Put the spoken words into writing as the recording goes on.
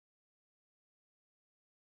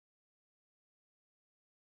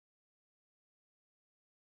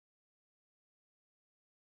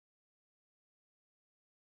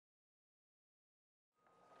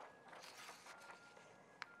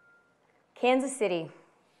Kansas City.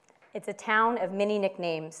 It's a town of many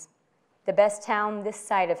nicknames. The best town this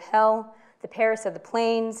side of hell, the Paris of the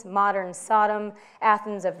Plains, modern Sodom,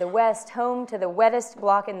 Athens of the West, home to the wettest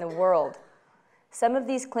block in the world. Some of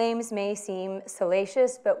these claims may seem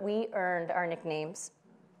salacious, but we earned our nicknames.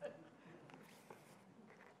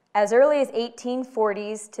 As early as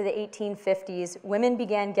 1840s to the 1850s, women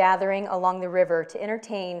began gathering along the river to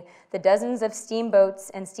entertain the dozens of steamboats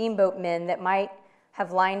and steamboat men that might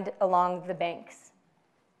have lined along the banks.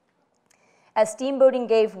 As steamboating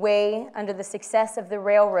gave way under the success of the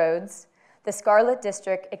railroads, the Scarlet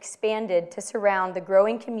District expanded to surround the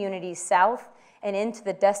growing communities south and into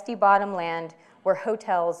the dusty bottom land where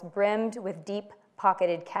hotels brimmed with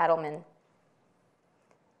deep-pocketed cattlemen.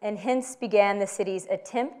 And hence began the city's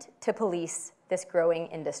attempt to police this growing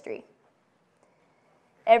industry.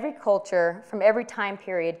 Every culture from every time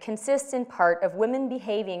period consists in part of women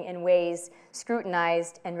behaving in ways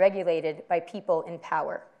scrutinized and regulated by people in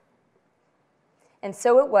power. And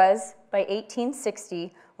so it was by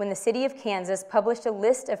 1860 when the city of Kansas published a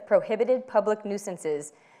list of prohibited public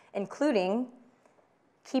nuisances, including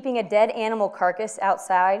keeping a dead animal carcass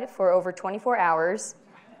outside for over 24 hours,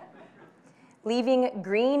 leaving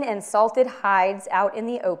green and salted hides out in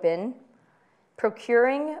the open,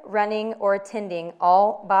 procuring, running, or attending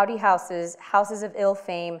all bawdy houses, houses of ill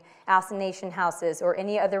fame, assignation houses, or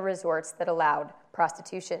any other resorts that allowed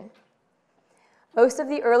prostitution. Most of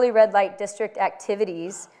the early red light district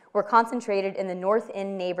activities were concentrated in the North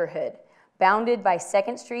End neighborhood, bounded by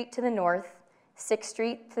 2nd Street to the north, 6th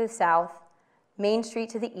Street to the south, Main Street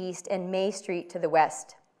to the east, and May Street to the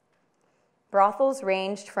west. Brothels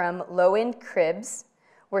ranged from low-end cribs,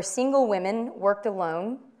 where single women worked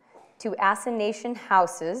alone, to assignation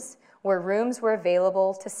houses, where rooms were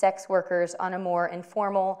available to sex workers on a more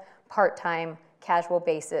informal, part-time, casual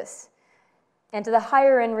basis, and to the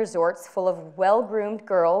higher-end resorts full of well-groomed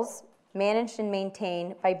girls managed and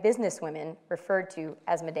maintained by businesswomen referred to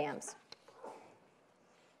as madams.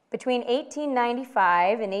 Between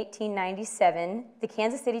 1895 and 1897, the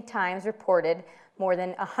Kansas City Times reported more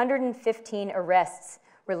than 115 arrests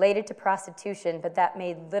related to prostitution, but that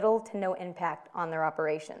made little to no impact on their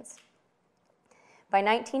operations. By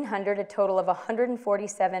 1900, a total of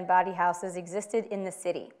 147 bawdy houses existed in the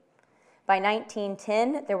city. By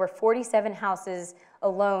 1910, there were 47 houses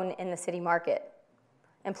alone in the city market,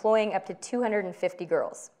 employing up to 250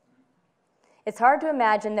 girls. It's hard to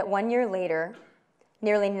imagine that 1 year later,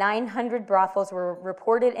 nearly 900 brothels were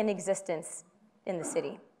reported in existence in the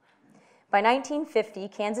city. By 1950,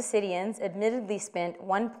 Kansas Cityans admittedly spent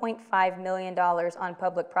 $1.5 million on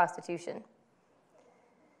public prostitution.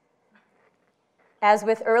 As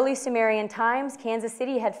with early Sumerian times, Kansas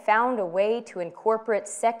City had found a way to incorporate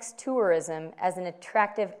sex tourism as an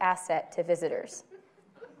attractive asset to visitors.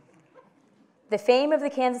 The fame of the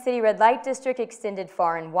Kansas City Red Light District extended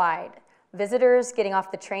far and wide. Visitors getting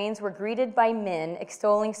off the trains were greeted by men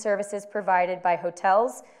extolling services provided by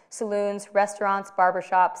hotels, saloons, restaurants,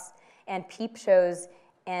 barbershops, and peep shows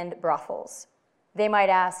and brothels. They might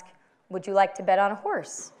ask, would you like to bet on a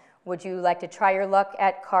horse? Would you like to try your luck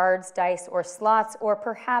at cards, dice, or slots? Or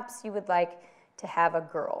perhaps you would like to have a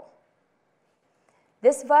girl.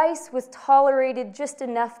 This vice was tolerated just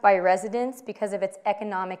enough by residents because of its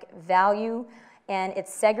economic value and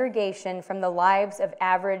its segregation from the lives of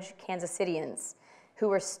average Kansas Cityans who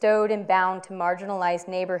were stowed and bound to marginalized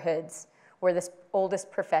neighborhoods where this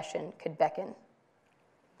oldest profession could beckon.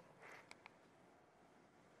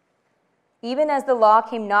 Even as the law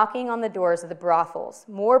came knocking on the doors of the brothels,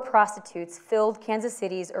 more prostitutes filled Kansas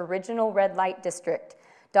City's original red light district,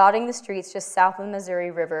 dotting the streets just south of the Missouri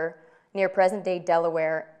River near present-day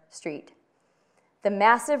Delaware Street. The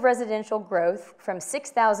massive residential growth from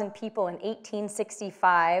 6,000 people in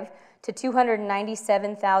 1865 to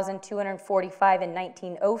 297,245 in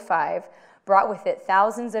 1905 brought with it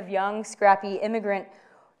thousands of young, scrappy immigrant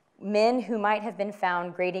men who might have been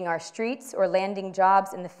found grading our streets or landing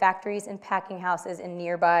jobs in the factories and packing houses in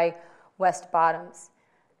nearby West Bottoms.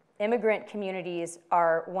 Immigrant communities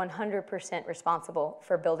are 100% responsible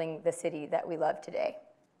for building the city that we love today.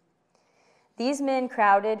 These men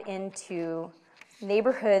crowded into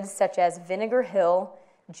neighborhoods such as Vinegar Hill,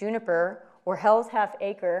 Juniper, or Hell's Half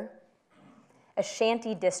Acre, a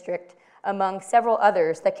shanty district, among several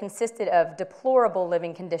others that consisted of deplorable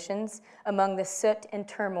living conditions among the soot and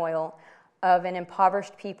turmoil of an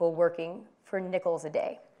impoverished people working for nickels a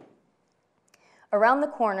day. Around the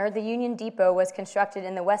corner, the Union Depot was constructed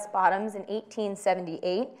in the West Bottoms in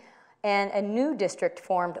 1878, and a new district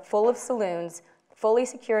formed full of saloons, fully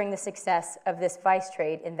securing the success of this vice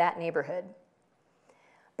trade in that neighborhood.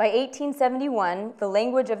 By 1871, the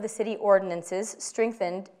language of the city ordinances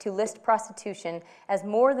strengthened to list prostitution as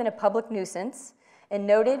more than a public nuisance and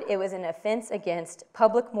noted it was an offense against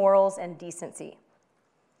public morals and decency.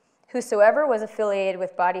 Whosoever was affiliated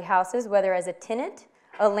with bawdy houses, whether as a tenant,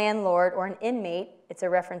 a landlord, or an inmate, it's a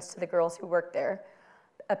reference to the girls who worked there,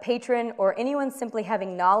 a patron, or anyone simply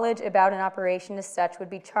having knowledge about an operation as such would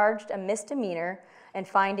be charged a misdemeanor and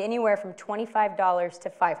fined anywhere from $25 to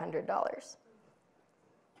 $500.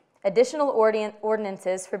 Additional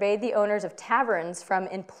ordinances forbade the owners of taverns from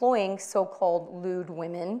employing so-called lewd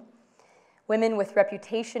women, women with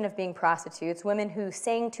reputation of being prostitutes, women who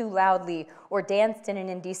sang too loudly or danced in an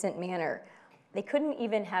indecent manner. They couldn't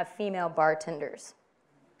even have female bartenders.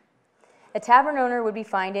 A tavern owner would be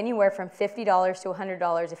fined anywhere from $50 to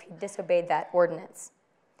 $100 if he disobeyed that ordinance.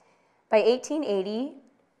 By 1880,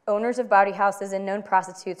 owners of bawdy houses and known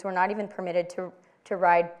prostitutes were not even permitted to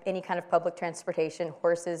ride any kind of public transportation,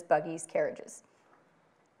 horses, buggies, carriages.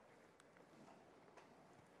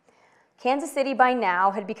 Kansas City by now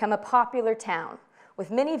had become a popular town with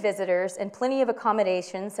many visitors and plenty of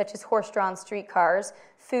accommodations such as horse-drawn streetcars,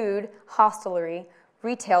 food, hostelry,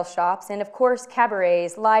 retail shops, and of course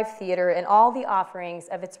cabarets, live theater, and all the offerings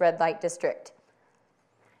of its red light district.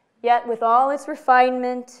 Yet with all its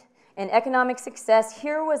refinement and economic success,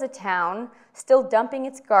 here was a town still dumping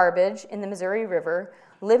its garbage in the Missouri River,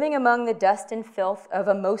 living among the dust and filth of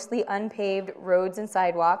a mostly unpaved roads and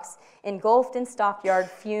sidewalks, engulfed in stockyard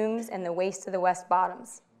fumes and the waste of the West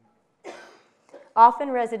Bottoms.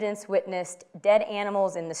 Often residents witnessed dead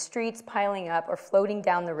animals in the streets piling up or floating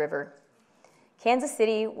down the river. Kansas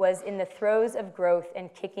City was in the throes of growth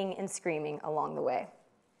and kicking and screaming along the way.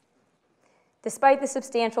 Despite the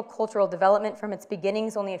substantial cultural development from its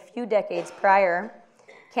beginnings only a few decades prior,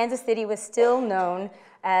 Kansas City was still known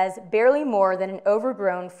as barely more than an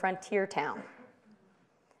overgrown frontier town.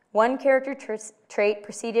 One character trait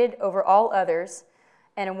preceded over all others,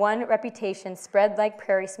 and one reputation spread like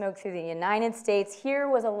prairie smoke through the United States. Here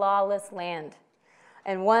was a lawless land,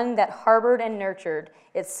 and one that harbored and nurtured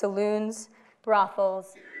its saloons,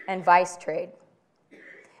 brothels, and vice trade.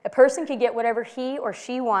 A person could get whatever he or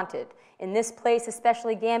she wanted. In this place,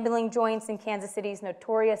 especially gambling joints in Kansas City's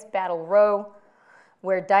notorious Battle Row,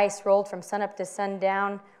 where dice rolled from sunup to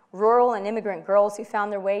sundown, rural and immigrant girls who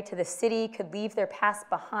found their way to the city could leave their past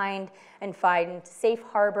behind and find safe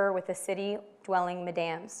harbor with the city-dwelling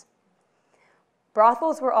madams.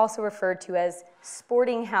 Brothels were also referred to as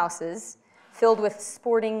sporting houses filled with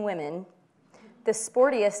sporting women. The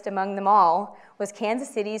sportiest among them all was Kansas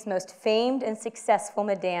City's most famed and successful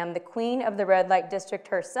madame, the queen of the red light district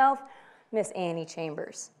herself, Miss Annie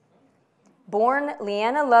Chambers. Born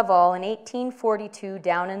Leanna Lovell in 1842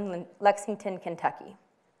 down in Lexington, Kentucky.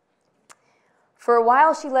 For a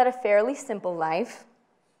while, she led a fairly simple life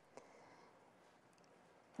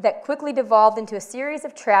that quickly devolved into a series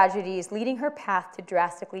of tragedies, leading her path to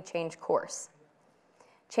drastically change course.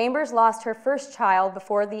 Chambers lost her first child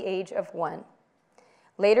before the age of 1.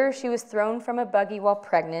 Later, she was thrown from a buggy while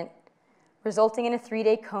pregnant, resulting in a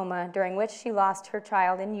 3-day coma, during which she lost her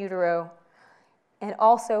child in utero, and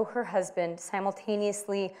also her husband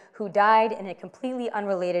simultaneously, who died in a completely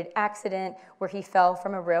unrelated accident where he fell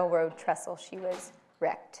from a railroad trestle. She was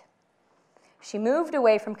wrecked. She moved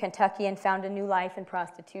away from Kentucky and found a new life in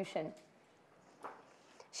prostitution.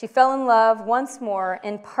 She fell in love once more,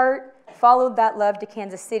 in part followed that love to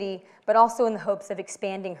Kansas City, but also in the hopes of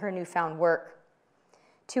expanding her newfound work.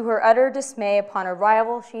 To her utter dismay, upon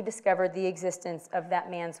arrival, she discovered the existence of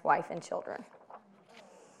that man's wife and children.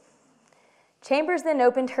 Chambers then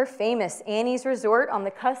opened her famous Annie's Resort on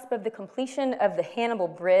the cusp of the completion of the Hannibal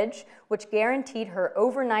Bridge, which guaranteed her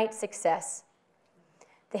overnight success.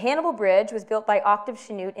 The Hannibal Bridge was built by Octave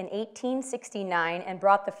Chanute in 1869 and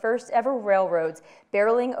brought the first ever railroads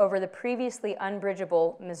barreling over the previously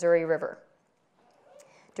unbridgeable Missouri River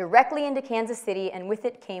directly into Kansas City, and with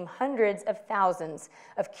it came hundreds of thousands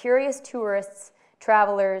of curious tourists,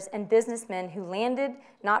 travelers, and businessmen who landed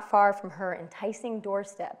not far from her enticing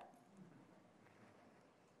doorstep.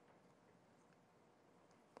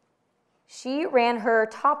 She ran her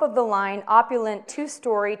top-of-the-line, opulent,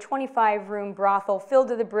 2-story, 25-room brothel filled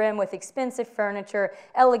to the brim with expensive furniture,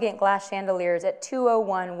 elegant glass chandeliers at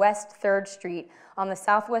 201 West 3rd Street on the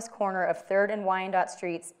southwest corner of 3rd and Wyandotte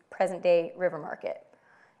Streets, present-day River Market.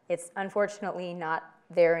 It's unfortunately not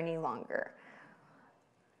there any longer.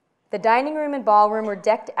 The dining room and ballroom were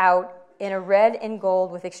decked out in a red and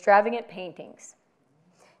gold with extravagant paintings.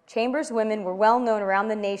 Chambers women were well known around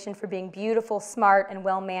the nation for being beautiful, smart, and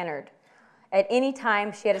well-mannered. At any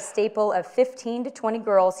time, she had a staple of 15 to 20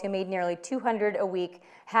 girls who made nearly $200 a week,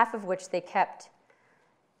 half of which they kept.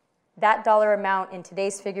 That dollar amount in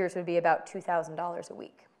today's figures would be about $2,000 a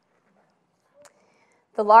week.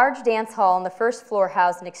 The large dance hall on the first floor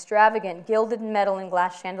housed an extravagant gilded metal and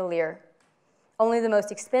glass chandelier. Only the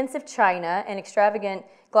most expensive china and extravagant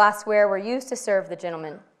glassware were used to serve the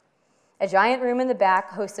gentlemen. A giant room in the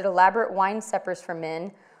back hosted elaborate wine suppers for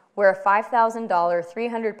men, where a $5,000,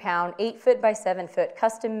 300-pound, 8-foot by 7-foot,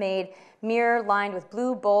 custom-made mirror lined with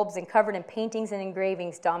blue bulbs and covered in paintings and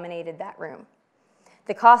engravings dominated that room.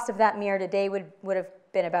 The cost of that mirror today would have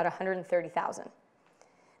been about $130,000.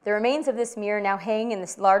 The remains of this mirror now hang in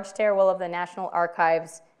this large stairwell of the National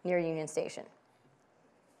Archives near Union Station.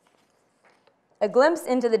 A glimpse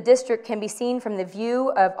into the district can be seen from the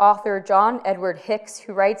view of author John Edward Hicks,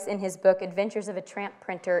 who writes in his book Adventures of a Tramp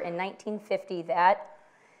Printer in 1950 that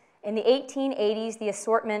in the 1880s, the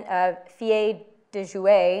assortment of filles de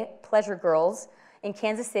jouer, pleasure girls, in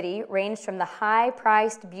Kansas City ranged from the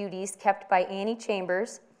high-priced beauties kept by Annie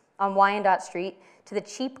Chambers on Wyandotte Street to the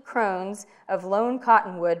cheap crones of Lone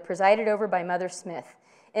Cottonwood presided over by Mother Smith.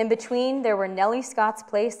 In between, there were Nellie Scott's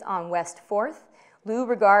Place on West 4th, Lou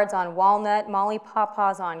Regard's on Walnut, Molly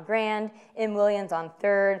Papa's on Grand, M. Williams on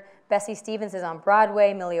 3rd, Bessie Stevens is on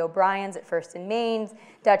Broadway, Millie O'Brien's at 1st and Main,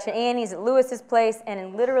 Dutch and Annie's at Lewis's Place, and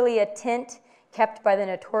in literally a tent kept by the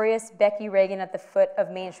notorious Becky Reagan at the foot of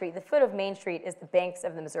Main Street. The foot of Main Street is the banks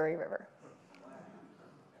of the Missouri River.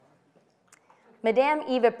 Madame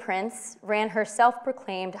Eva Prince ran her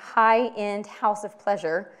self-proclaimed high-end house of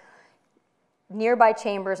pleasure nearby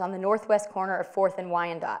Chambers on the northwest corner of 4th and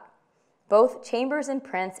Wyandotte. Both Chambers and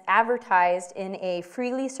Prince advertised in a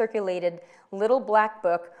freely circulated little black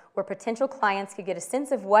book where potential clients could get a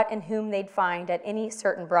sense of what and whom they'd find at any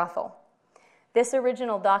certain brothel. This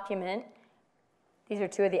original document, these are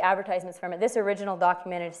two of the advertisements from it, this original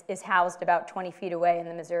document is housed about 20 feet away in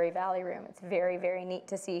the Missouri Valley Room. It's very, very neat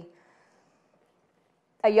to see.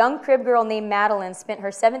 A young crib girl named Madeline spent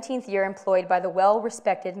her 17th year employed by the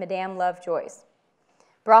well-respected Madame Lovejoy's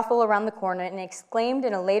brothel around the corner, and exclaimed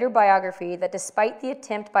in a later biography that despite the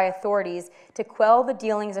attempt by authorities to quell the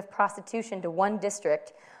dealings of prostitution to one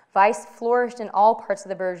district, vice flourished in all parts of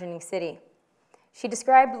the burgeoning city. She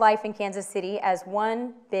described life in Kansas City as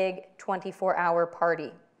one big 24-hour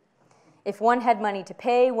party. If one had money to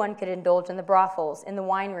pay, one could indulge in the brothels, in the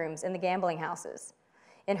wine rooms, in the gambling houses.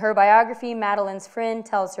 In her biography, Madeline's friend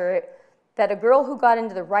tells her that a girl who got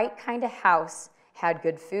into the right kind of house had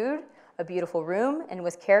good food, a beautiful room, and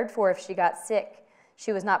was cared for if she got sick.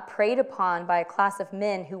 She was not preyed upon by a class of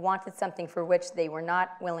men who wanted something for which they were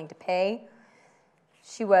not willing to pay.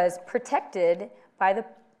 She was protected by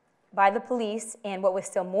the police, and what was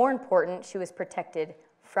still more important, she was protected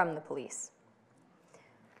from the police.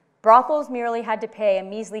 Brothels merely had to pay a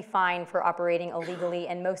measly fine for operating illegally,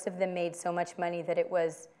 and most of them made so much money that it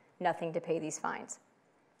was nothing to pay these fines.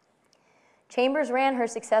 Chambers ran her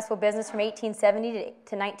successful business from 1870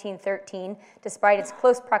 to 1913, despite its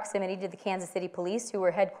close proximity to the Kansas City police, who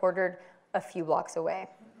were headquartered a few blocks away.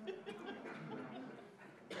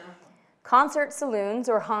 Concert saloons,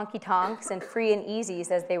 or honky-tonks and free and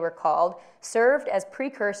easies as they were called, served as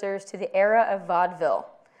precursors to the era of vaudeville,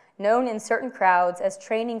 known in certain crowds as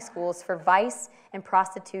training schools for vice and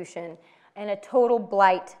prostitution, and a total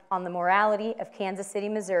blight on the morality of Kansas City,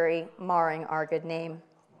 Missouri, marring our good name.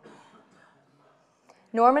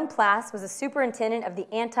 Norman Plass was a superintendent of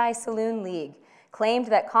the Anti-Saloon League, claimed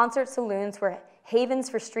that concert saloons were havens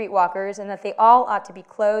for streetwalkers and that they all ought to be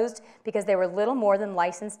closed because they were little more than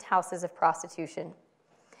licensed houses of prostitution.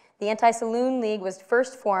 The Anti-Saloon League was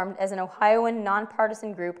first formed as an Ohioan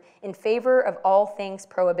nonpartisan group in favor of all things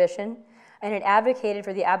prohibition, and it advocated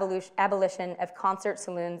for the abolition of concert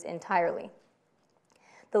saloons entirely.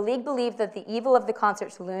 The League believed that the evil of the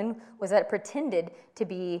concert saloon was that it pretended to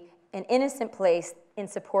be an innocent place in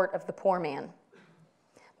support of the poor man.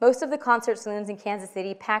 Most of the concert saloons in Kansas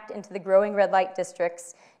City packed into the growing red light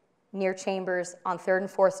districts near Chambers on 3rd and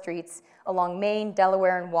 4th Streets along Main,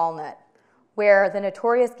 Delaware, and Walnut, where the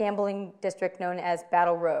notorious gambling district known as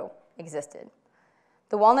Battle Row existed.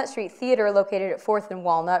 The Walnut Street Theater, located at 4th and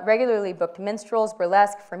Walnut, regularly booked minstrels,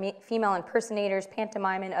 burlesque, female impersonators,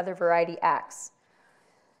 pantomime, and other variety acts.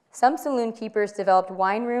 Some saloon keepers developed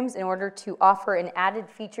wine rooms in order to offer an added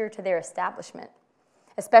feature to their establishment,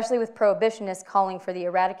 especially with prohibitionists calling for the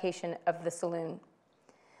eradication of the saloon.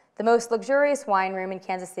 The most luxurious wine room in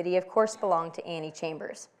Kansas City, of course, belonged to Annie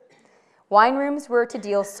Chambers. Wine rooms were to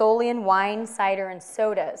deal solely in wine, cider, and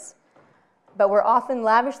sodas, but were often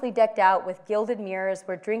lavishly decked out with gilded mirrors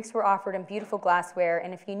where drinks were offered in beautiful glassware,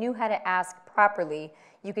 and if you knew how to ask properly,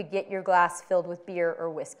 you could get your glass filled with beer or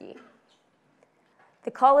whiskey.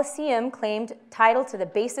 The Coliseum claimed title to the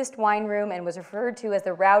basest wine room and was referred to as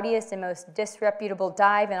the rowdiest and most disreputable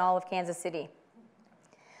dive in all of Kansas City.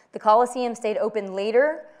 The Coliseum stayed open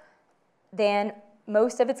later than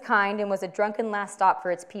most of its kind and was a drunken last stop for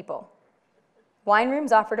its people. Wine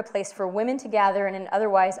rooms offered a place for women to gather in an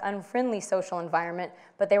otherwise unfriendly social environment,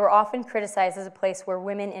 but they were often criticized as a place where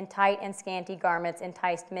women in tight and scanty garments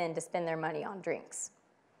enticed men to spend their money on drinks.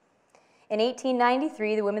 In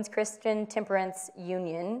 1893, the Women's Christian Temperance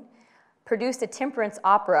Union produced a temperance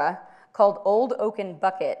opera called Old Oaken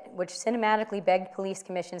Bucket, which cinematically begged police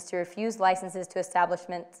commissions to refuse licenses to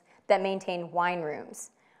establishments that maintained wine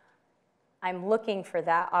rooms. I'm looking for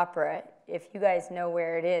that opera. If you guys know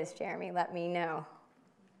where it is, Jeremy, let me know.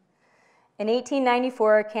 In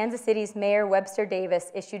 1894, Kansas City's Mayor Webster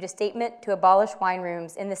Davis issued a statement to abolish wine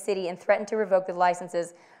rooms in the city and threatened to revoke the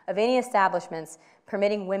licenses of any establishments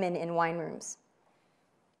permitting women in wine rooms.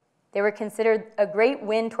 They were considered a great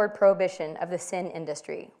win toward prohibition of the sin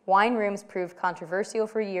industry. Wine rooms proved controversial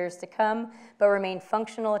for years to come, but remained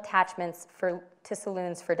functional attachments to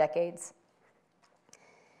saloons for decades.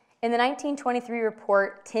 In the 1923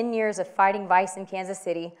 report, 10 Years of Fighting Vice in Kansas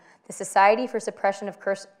City, the Society for Suppression of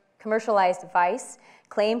Commercialized Vice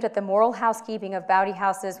claimed that the moral housekeeping of bawdy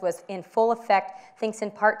houses was in full effect thanks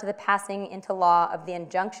in part to the passing into law of the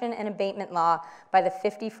Injunction and Abatement Law by the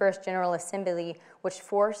 51st General Assembly, which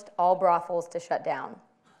forced all brothels to shut down.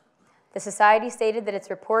 The society stated that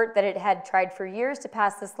its report that it had tried for years to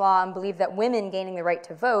pass this law and believed that women gaining the right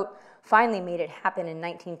to vote finally made it happen in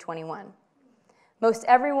 1921. Most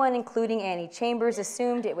everyone, including Annie Chambers,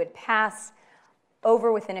 assumed it would pass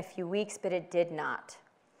over within a few weeks, but it did not.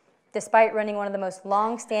 Despite running one of the most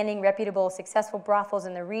long-standing, reputable, successful brothels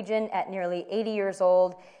in the region at nearly 80 years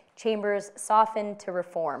old, Chambers softened to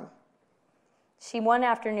reform. She one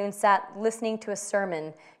afternoon sat listening to a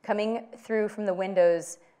sermon coming through from the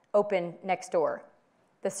windows open next door.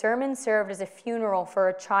 The sermon served as a funeral for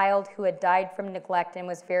a child who had died from neglect and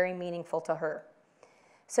was very meaningful to her.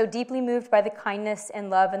 So deeply moved by the kindness and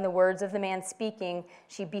love in the words of the man speaking,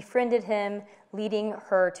 she befriended him, leading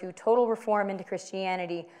her to total reform into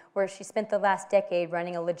Christianity, where she spent the last decade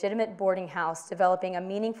running a legitimate boarding house, developing a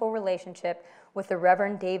meaningful relationship with the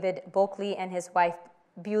Reverend David Bulkley and his wife,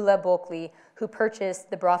 Beulah Bulkley, who purchased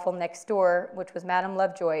the brothel next door, which was Madame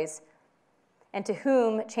Lovejoy's, and to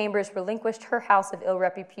whom Chambers relinquished her house of ill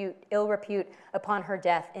repute upon her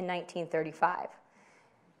death in 1935.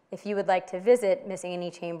 If you would like to visit Miss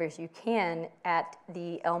Annie Chambers, you can at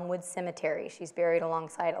the Elmwood Cemetery. She's buried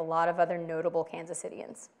alongside a lot of other notable Kansas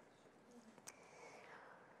Cityans.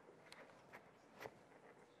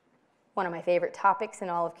 One of my favorite topics in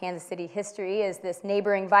all of Kansas City history is this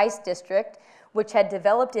neighboring vice district, which had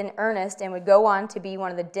developed in earnest and would go on to be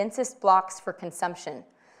one of the densest blocks for consumption,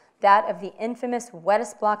 that of the infamous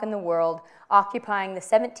wettest block in the world, occupying the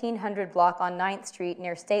 1700 block on 9th Street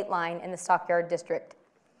near State Line in the Stockyard District.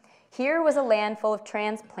 Here was a land full of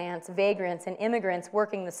transplants, vagrants, and immigrants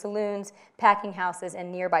working the saloons, packing houses, and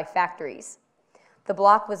nearby factories. The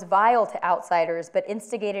block was vile to outsiders, but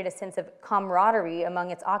instigated a sense of camaraderie among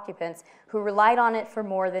its occupants who relied on it for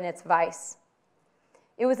more than its vice.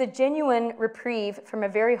 It was a genuine reprieve from a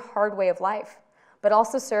very hard way of life, but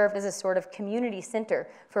also served as a sort of community center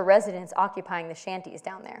for residents occupying the shanties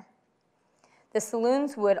down there. The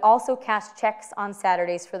saloons would also cash checks on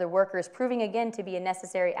Saturdays for the workers, proving again to be a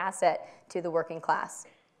necessary asset to the working class.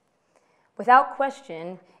 Without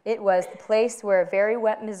question, it was the place where a very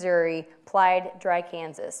wet Missouri plied dry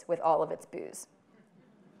Kansas with all of its booze.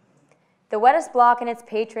 The wettest block and its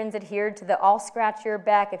patrons adhered to the I'll scratch your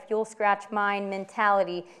back if you'll scratch mine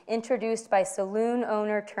mentality introduced by saloon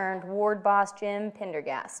owner turned ward boss Jim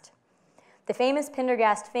Pendergast. The famous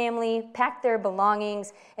Pendergast family packed their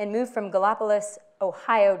belongings and moved from Gallipolis,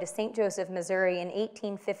 Ohio to St. Joseph, Missouri in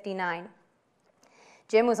 1859.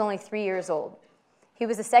 Jim was only 3 years old. He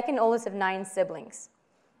was the second oldest of 9 siblings.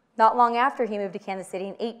 Not long after he moved to Kansas City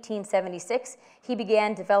in 1876, he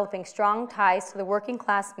began developing strong ties to the working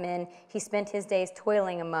class men he spent his days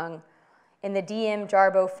toiling among in the D.M.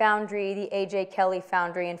 Jarboe Foundry, the A.J. Kelly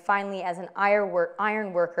Foundry, and finally as an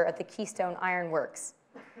iron worker at the Keystone Iron Works.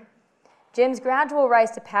 Jim's gradual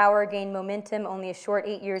rise to power gained momentum only a short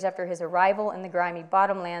 8 years after his arrival in the grimy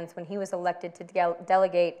Bottomlands when he was elected to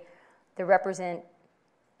delegate to represent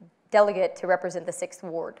the 6th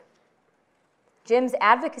Ward. Jim's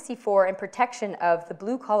advocacy for and protection of the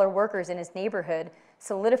blue-collar workers in his neighborhood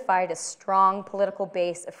solidified a strong political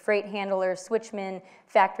base of freight handlers, switchmen,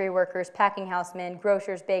 factory workers, packing house men,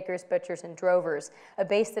 grocers, bakers, butchers, and drovers, a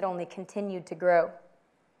base that only continued to grow.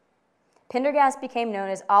 Pendergast became known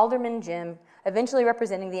as Alderman Jim, eventually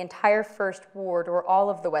representing the entire First Ward, or all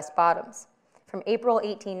of the West Bottoms, from April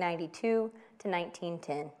 1892 to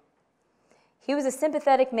 1910. He was a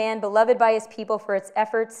sympathetic man, beloved by his people for its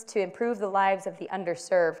efforts to improve the lives of the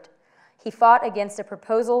underserved. He fought against a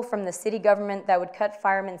proposal from the city government that would cut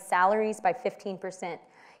firemen's salaries by 15%.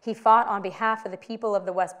 He fought on behalf of the people of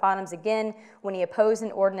the West Bottoms again when he opposed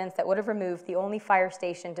an ordinance that would have removed the only fire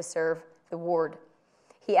station to serve the ward.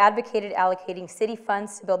 He advocated allocating city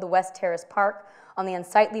funds to build the West Terrace Park on the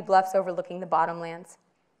unsightly bluffs overlooking the bottomlands.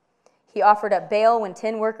 He offered up bail when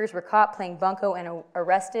 10 workers were caught playing bunco and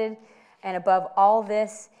arrested. And above all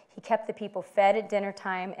this, he kept the people fed at dinner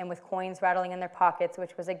time and with coins rattling in their pockets,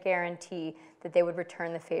 which was a guarantee that they would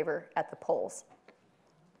return the favor at the polls.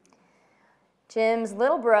 Jim's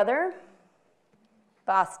little brother,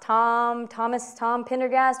 Boss Tom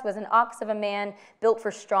Pendergast, was an ox of a man built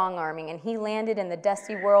for strong-arming, and he landed in the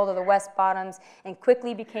dusty world of the West Bottoms and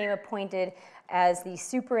quickly became appointed as the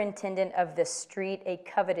superintendent of the street, a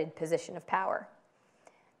coveted position of power.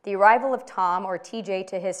 The arrival of Tom, or TJ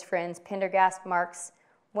to his friends, Pendergast, marks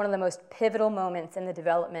one of the most pivotal moments in the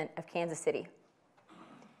development of Kansas City.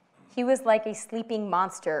 He was like a sleeping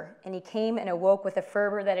monster, and he came and awoke with a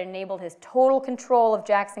fervor that enabled his total control of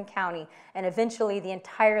Jackson County, and eventually the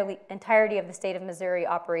entirety of the state of Missouri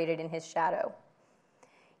operated in his shadow.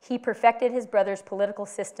 He perfected his brother's political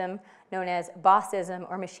system, known as bossism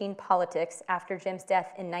or machine politics, after Jim's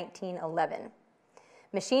death in 1911.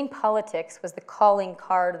 Machine politics was the calling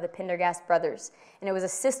card of the Pendergast brothers, and it was a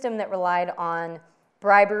system that relied on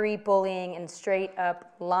bribery, bullying, and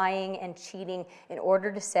straight-up lying and cheating in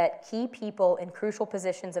order to set key people in crucial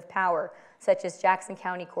positions of power, such as Jackson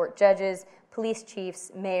County court judges, police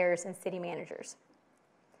chiefs, mayors, and city managers.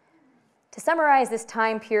 To summarize this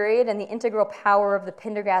time period and the integral power of the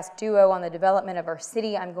Pendergast duo on the development of our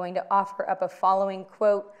city, I'm going to offer up a following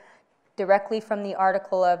quote directly from the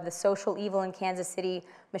article of The Social Evil in Kansas City,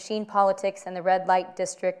 Machine Politics and the Red Light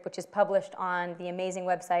District, which is published on the amazing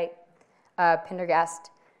website Pendergast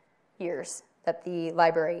Years that the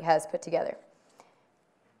library has put together.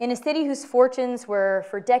 In a city whose fortunes were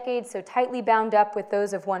for decades so tightly bound up with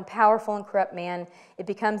those of one powerful and corrupt man, it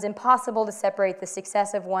becomes impossible to separate the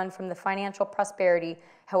success of one from the financial prosperity,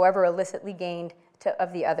 however illicitly gained,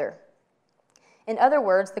 of the other. In other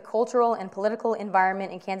words, the cultural and political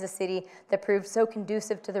environment in Kansas City that proved so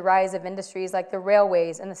conducive to the rise of industries like the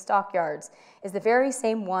railways and the stockyards is the very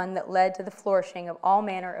same one that led to the flourishing of all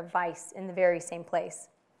manner of vice in the very same place.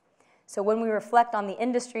 So when we reflect on the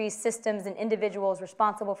industries, systems, and individuals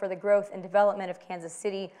responsible for the growth and development of Kansas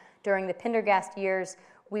City during the Pendergast years,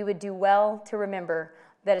 we would do well to remember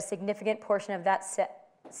that a significant portion of that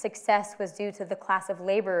success was due to the class of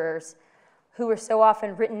laborers who were so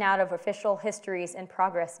often written out of official histories and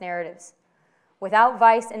progress narratives. Without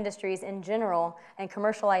vice industries in general and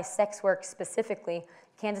commercialized sex work specifically,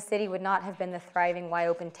 Kansas City would not have been the thriving,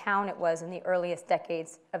 wide-open town it was in the earliest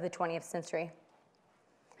decades of the 20th century.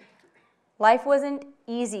 Life wasn't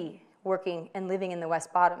easy working and living in the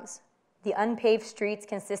West Bottoms. The unpaved streets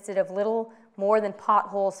consisted of little more than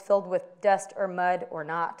potholes filled with dust or mud or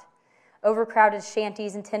not. Overcrowded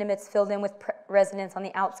shanties and tenements filled in with residents on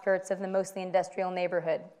the outskirts of the mostly industrial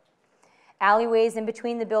neighborhood. Alleyways in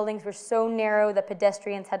between the buildings were so narrow that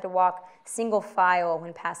pedestrians had to walk single file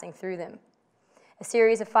when passing through them. A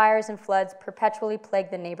series of fires and floods perpetually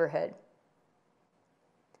plagued the neighborhood.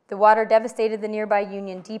 The water devastated the nearby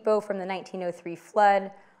Union Depot from the 1903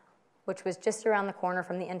 flood, which was just around the corner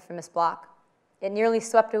from the infamous block. It nearly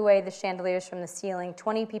swept away the chandeliers from the ceiling.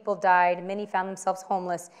 20 people died, many found themselves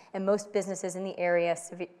homeless, and most businesses in the area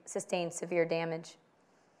sustained severe damage.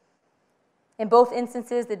 In both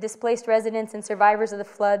instances, the displaced residents and survivors of the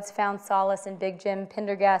floods found solace in Big Jim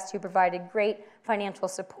Pendergast, who provided great financial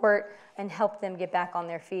support and helped them get back on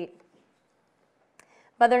their feet.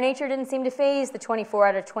 Mother Nature didn't seem to faze the 24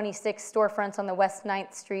 out of 26 storefronts on the West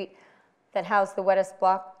 9th Street that housed the wettest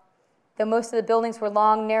block. Though most of the buildings were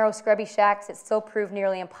long, narrow, scrubby shacks, it still proved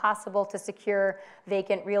nearly impossible to secure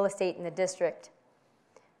vacant real estate in the district.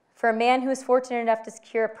 For a man who was fortunate enough to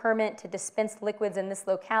secure a permit to dispense liquids in this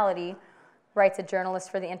locality, writes a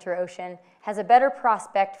journalist for the Inter-Ocean, has a better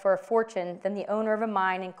prospect for a fortune than the owner of a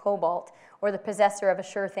mine in cobalt or the possessor of a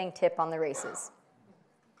sure-thing tip on the races.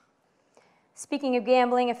 Speaking of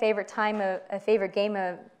gambling, a favorite game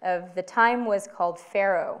of the time was called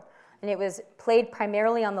Faro, and it was played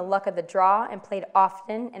primarily on the luck of the draw and played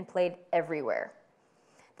often and played everywhere.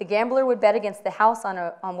 The gambler would bet against the house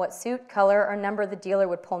on what suit, color, or number the dealer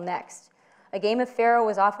would pull next. A game of Faro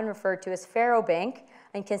was often referred to as Faro Bank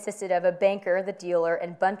and consisted of a banker, the dealer,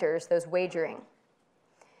 and bunters, those wagering.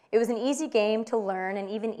 It was an easy game to learn and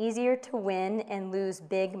even easier to win and lose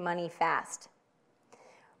big money fast.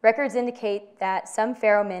 Records indicate that some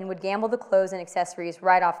pharaoh men would gamble the clothes and accessories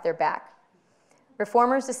right off their back.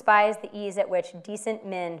 Reformers despised the ease at which decent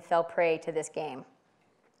men fell prey to this game.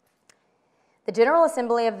 The General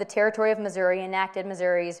Assembly of the Territory of Missouri enacted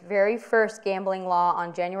Missouri's very first gambling law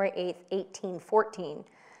on January 8, 1814,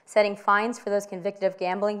 setting fines for those convicted of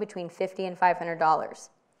gambling between $50 and $500.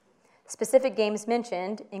 Specific games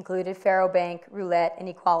mentioned included faro bank, roulette, and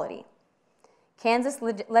equality. Kansas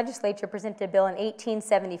legislature presented a bill in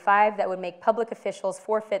 1875 that would make public officials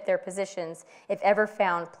forfeit their positions if ever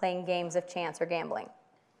found playing games of chance or gambling.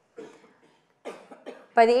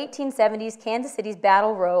 By the 1870s, Kansas City's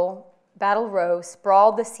Battle Row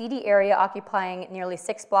sprawled the seedy area occupying nearly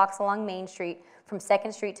 6 blocks along Main Street from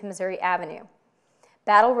 2nd Street to Missouri Avenue.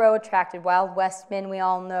 Battle Row attracted Wild West men we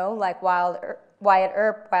all know, like Wyatt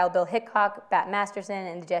Earp, Wild Bill Hickok, Bat Masterson,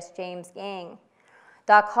 and the Jess James Gang.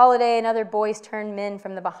 Doc Holliday and other boys-turned-men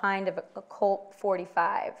from the behind of a Colt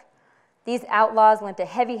 45. These outlaws lent a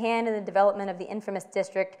heavy hand in the development of the infamous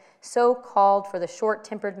district, so called for the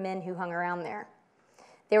short-tempered men who hung around there.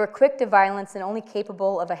 They were quick to violence and only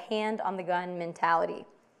capable of a hand-on-the-gun mentality.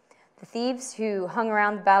 The thieves who hung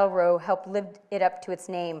around the Battle Row helped live it up to its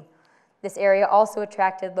name. This area also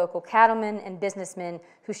attracted local cattlemen and businessmen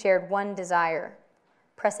who shared one desire: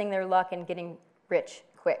 pressing their luck and getting rich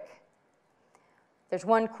quick. There's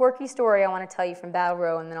one quirky story I want to tell you from Battle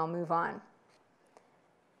Row, and then I'll move on.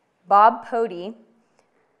 Bob Pody,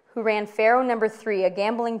 who ran Faro No. 3, a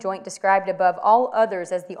gambling joint described above all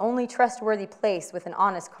others as the only trustworthy place with an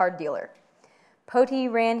honest card dealer. Pody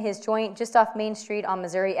ran his joint just off Main Street on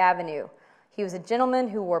Missouri Avenue. He was a gentleman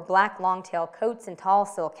who wore black long-tail coats and tall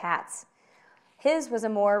silk hats. His was a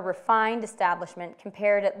more refined establishment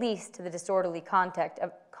compared at least to the disorderly conduct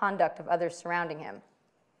of others surrounding him.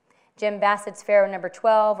 Jim Bassett's Faro No.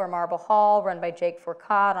 12, or Marble Hall, run by Jake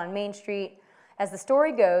Fourcade on Main Street. As the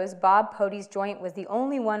story goes, Bob Pody's joint was the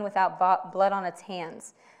only one without blood on its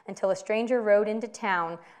hands until a stranger rode into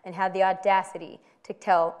town and had the audacity to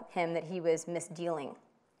tell him that he was misdealing.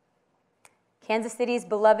 Kansas City's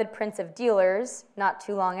beloved Prince of Dealers, not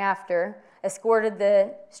too long after, escorted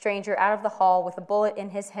the stranger out of the hall with a bullet in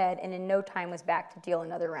his head and in no time was back to deal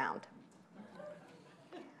another round.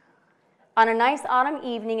 On a nice autumn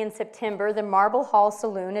evening in September, the Marble Hall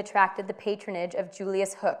Saloon attracted the patronage of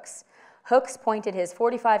Julius Hooks. Hooks pointed his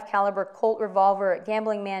 .45 caliber Colt revolver at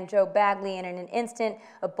gambling man Joe Bagley, and in an instant,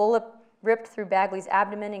 a bullet ripped through Bagley's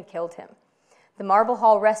abdomen and killed him. The Marble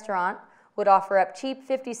Hall restaurant would offer up cheap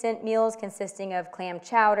 50-cent meals consisting of clam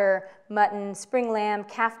chowder, mutton, spring lamb,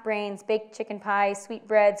 calf brains, baked chicken pie,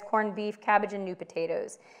 sweetbreads, corned beef, cabbage, and new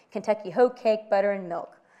potatoes, Kentucky hoe cake, butter, and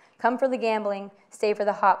milk. Come for the gambling, stay for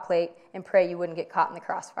the hot plate, and pray you wouldn't get caught in the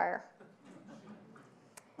crossfire.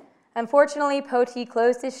 Unfortunately, Pody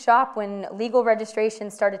closed his shop when legal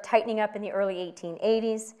registration started tightening up in the early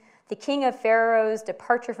 1880s. The king of pharaohs'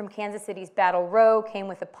 departure from Kansas City's Battle Row came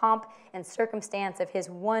with the pomp and circumstance of his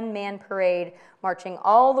one-man parade marching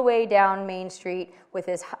all the way down Main Street with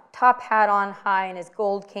his top hat on high and his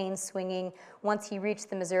gold cane swinging. Once he reached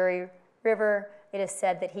the Missouri River, it is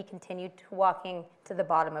said that he continued walking to the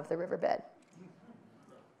bottom of the riverbed.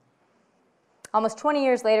 Almost 20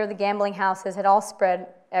 years later, the gambling houses had all spread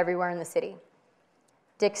everywhere in the city.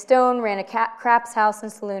 Dick Stone ran a craps house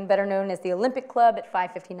and saloon better known as the Olympic Club at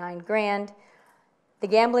 559 Grand. The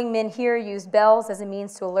gambling men here used bells as a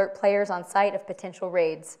means to alert players on sight of potential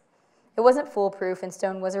raids. It wasn't foolproof, and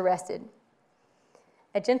Stone was arrested.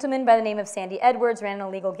 A gentleman by the name of Sandy Edwards ran an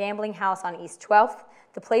illegal gambling house on East 12th.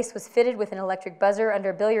 The place was fitted with an electric buzzer under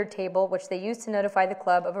a billiard table, which they used to notify the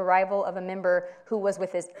club of arrival of a member who was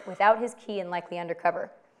without his key and likely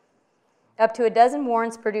undercover. Up to a dozen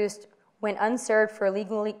warrants produced went unserved for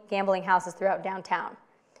illegal gambling houses throughout downtown.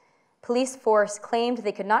 Police force claimed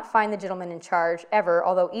they could not find the gentleman in charge ever,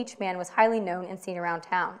 although each man was highly known and seen around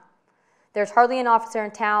town. There's hardly an officer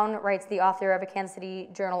in town, writes the author of a Kansas City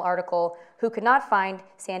Journal article, who could not find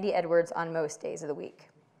Sandy Edwards on most days of the week.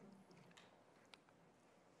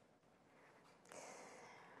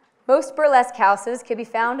 Most burlesque houses could be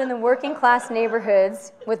found in the working-class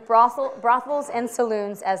neighborhoods with brothels and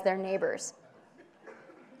saloons as their neighbors.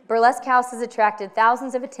 Burlesque houses attracted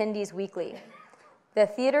thousands of attendees weekly. The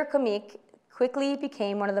Theatre Comique quickly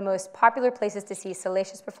became one of the most popular places to see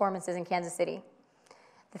salacious performances in Kansas City.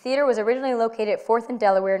 The theater was originally located at 4th and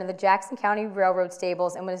Delaware near the Jackson County Railroad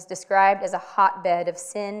stables and was described as a hotbed of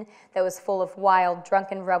sin that was full of wild,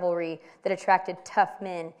 drunken revelry that attracted tough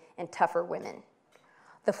men and tougher women.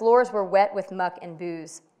 The floors were wet with muck and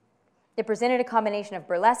booze. It presented a combination of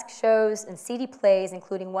burlesque shows and seedy plays,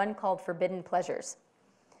 including one called Forbidden Pleasures.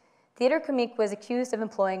 Theater comique was accused of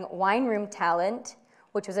employing wine room talent,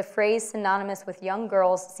 which was a phrase synonymous with young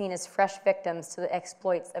girls seen as fresh victims to the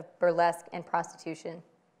exploits of burlesque and prostitution.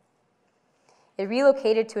 It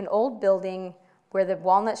relocated to an old building where the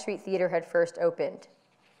Walnut Street Theater had first opened.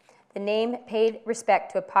 The name paid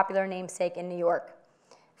respect to a popular namesake in New York.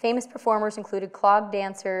 Famous performers included clog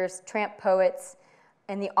dancers, tramp poets,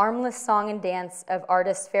 and the armless song and dance of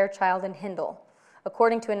artists Fairchild and Hindle.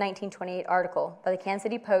 According to a 1928 article by the Kansas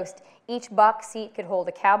City Post, each box seat could hold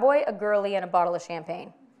a cowboy, a girlie, and a bottle of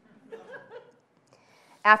champagne.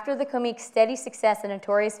 After the comique's steady success at a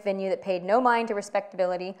notorious venue that paid no mind to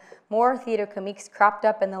respectability, more theater comiques cropped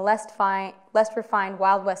up in the less refined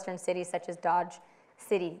Wild Western cities such as Dodge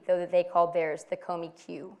City, though that they called theirs the Comey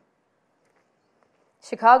Q.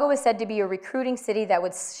 Chicago was said to be a recruiting city that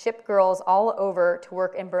would ship girls all over to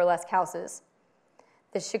work in burlesque houses.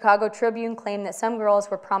 The Chicago Tribune claimed that some girls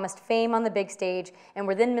were promised fame on the big stage and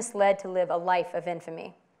were then misled to live a life of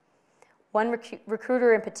infamy. One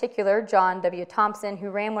recruiter in particular, John W. Thompson, who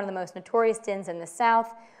ran one of the most notorious dens in the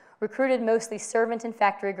South, recruited mostly servant and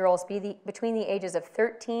factory girls between the ages of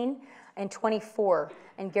 13 and 24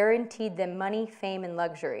 and guaranteed them money, fame, and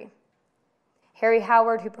luxury. Harry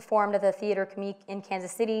Howard, who performed at the Theater Comique in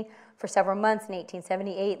Kansas City for several months in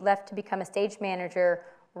 1878, left to become a stage manager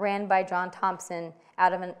ran by John Thompson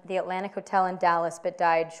out of the Atlantic Hotel in Dallas, but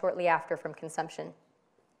died shortly after from consumption.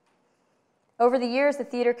 Over the years, the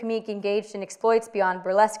Theater Comique engaged in exploits beyond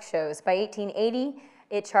burlesque shows. By 1880,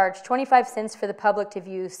 it charged 25 cents for the public to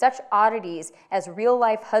view such oddities as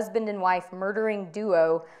real-life husband and wife murdering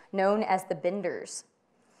duo known as the Benders.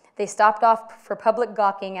 They stopped off for public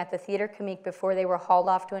gawking at the Theater Comique before they were hauled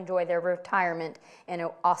off to enjoy their retirement in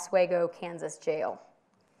Oswego, Kansas jail.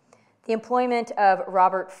 The employment of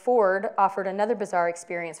Robert Ford offered another bizarre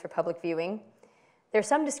experience for public viewing. There are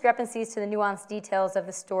some discrepancies to the nuanced details of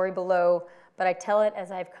the story below, but I tell it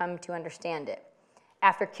as I've come to understand it.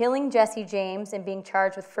 After killing Jesse James and being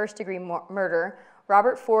charged with first-degree murder,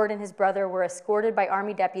 Robert Ford and his brother were escorted by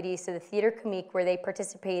Army deputies to the Theater Comique, where they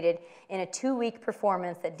participated in a 2-week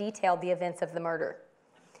performance that detailed the events of the murder.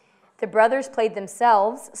 The brothers played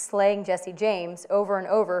themselves, slaying Jesse James, over and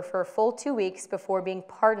over for a full 2 weeks before being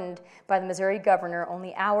pardoned by the Missouri governor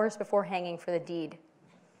only hours before hanging for the deed.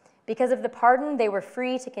 Because of the pardon, they were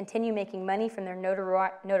free to continue making money from their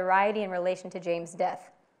notoriety in relation to James' death.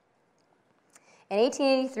 In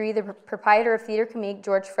 1883, the proprietor of Theater Comique,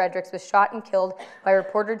 George Fredericks, was shot and killed by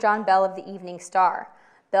reporter John Bell of the Evening Star.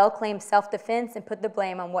 Bell claimed self-defense and put the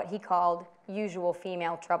blame on what he called usual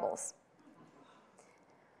female troubles.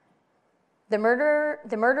 The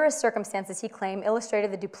murderous circumstances, he claimed,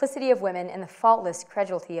 illustrated the duplicity of women and the faultless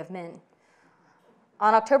credulity of men.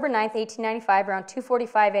 On October 9, 1895, around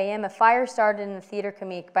 2:45 a.m., a fire started in the Theater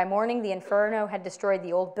Comique. By morning, the inferno had destroyed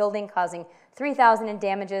the old building, causing $3,000 in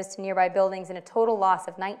damages to nearby buildings and a total loss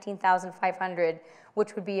of $19,500,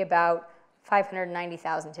 which would be about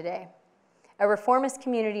 $590,000 today. A reformist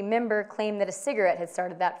community member claimed that a cigarette had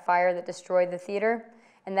started that fire that destroyed the theater,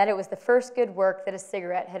 and that it was the first good work that a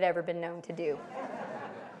cigarette had ever been known to do.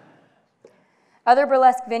 Other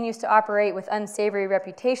burlesque venues to operate with unsavory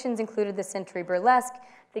reputations included the Century Burlesque,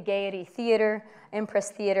 the Gaiety Theater, Empress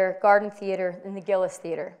Theater, Garden Theater, and the Gillis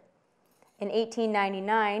Theater. In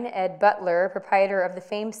 1899, Ed Butler, proprietor of the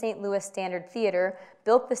famed St. Louis Standard Theater,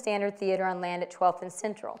 built the Standard Theater on land at 12th and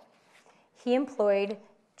Central. He employed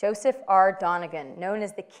Joseph R. Donegan, known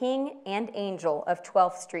as the King and Angel of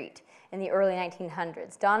 12th Street, in the early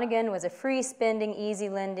 1900s. Donegan was a free-spending,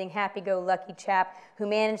 easy-lending, happy-go-lucky chap who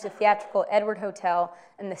managed the theatrical Edward Hotel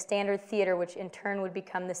and the Standard Theater, which in turn would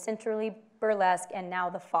become the Centrally Burlesque and now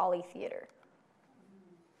the Folly Theater.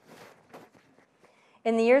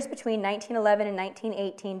 In the years between 1911 and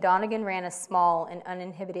 1918, Donegan ran a small and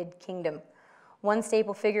uninhibited kingdom. One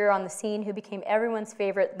staple figure on the scene who became everyone's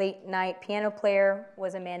favorite late-night piano player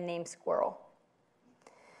was a man named Squirrel.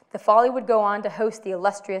 The Folly would go on to host the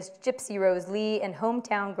illustrious Gypsy Rose Lee and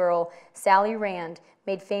hometown girl Sally Rand,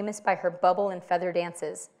 made famous by her bubble and feather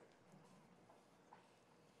dances.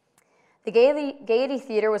 The Gaiety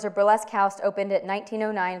Theater was a burlesque house opened at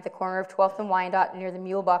 1909 at the corner of 12th and Wyandotte near the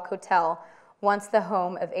Mulebach Hotel, once the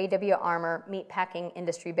home of A.W. Armour, meatpacking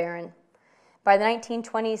industry baron. By the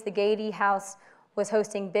 1920s, the Gaiety House was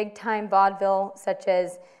hosting big-time vaudeville such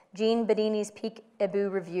as Jean Bedini's Peek-a-Boo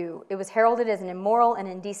Review. It was heralded as an immoral and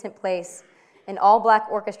indecent place. An all-black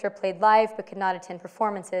orchestra played live but could not attend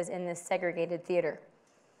performances in this segregated theater.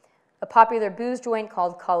 A popular booze joint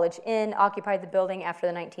called College Inn occupied the building after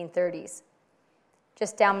the 1930s.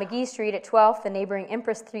 Just down McGee Street at 12th, the neighboring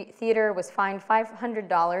Empress Theater was fined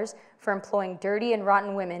 $500 for employing dirty and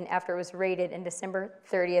rotten women after it was raided in December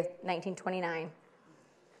 30th, 1929.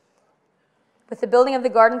 With the building of the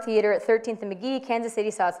Garden Theater at 13th and McGee, Kansas City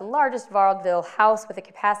saw its largest vaudeville house with a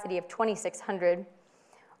capacity of 2,600.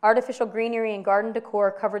 Artificial greenery and garden decor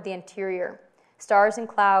covered the interior. Stars and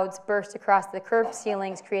clouds burst across the curved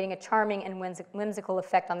ceilings, creating a charming and whimsical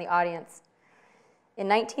effect on the audience. In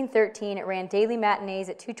 1913, it ran daily matinees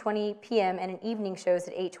at 2:20 p.m. and evening shows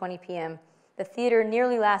at 8:20 p.m. The theater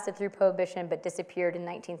nearly lasted through Prohibition, but disappeared in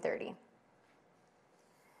 1930.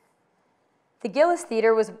 The Gillis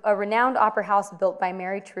Theater was a renowned opera house built by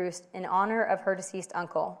Mary Troost in honor of her deceased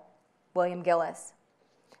uncle, William Gillis.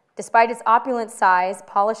 Despite its opulent size,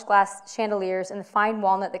 polished glass chandeliers, and the fine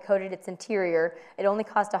walnut that coated its interior, it only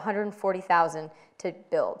cost $140,000 to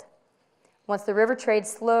build. Once the river trade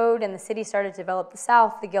slowed and the city started to develop the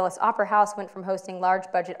South, the Gillis Opera House went from hosting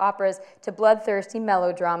large-budget operas to bloodthirsty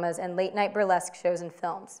melodramas and late-night burlesque shows and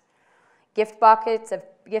films. Gift boxes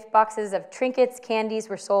of trinkets, candies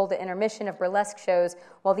were sold at intermission of burlesque shows,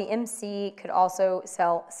 while the MC could also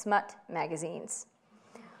sell smut magazines.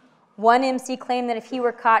 One MC claimed that if he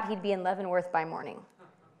were caught, he'd be in Leavenworth by morning.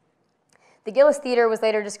 The Gillis Theater was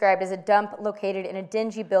later described as a dump located in a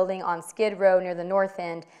dingy building on Skid Row near the North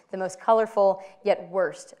End, the most colorful yet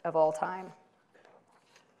worst of all time.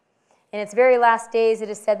 In its very last days, it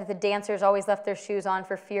is said that the dancers always left their shoes on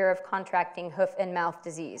for fear of contracting hoof and mouth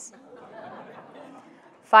disease.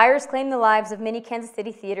 Fires claimed the lives of many Kansas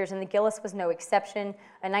City theaters, and the Gillis was no exception.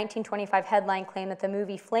 A 1925 headline claimed that the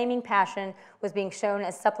movie Flaming Passion was being shown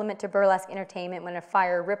as supplement to burlesque entertainment when a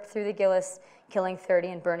fire ripped through the Gillis, killing 30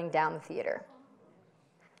 and burning down the theater.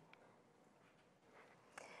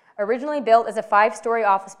 Originally built as a 5-story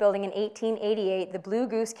office building in 1888, the Blue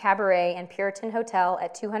Goose Cabaret and Puritan Hotel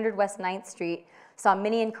at 200 West 9th Street saw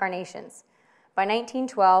many incarnations. By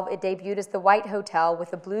 1912, it debuted as the White Hotel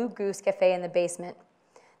with the Blue Goose Cafe in the basement.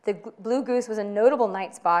 The Blue Goose was a notable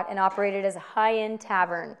night spot and operated as a high-end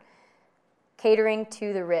tavern, catering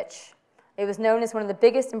to the rich. It was known as one of the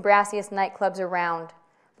biggest and brassiest nightclubs around.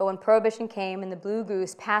 But when Prohibition came and the Blue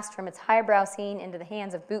Goose passed from its highbrow scene into the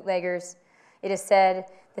hands of bootleggers, it is said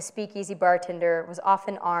the speakeasy bartender was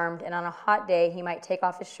often armed, and on a hot day he might take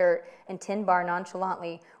off his shirt and tin bar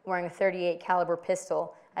nonchalantly, wearing a .38 caliber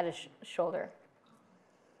pistol at his shoulder.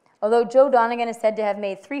 Although Joe Donegan is said to have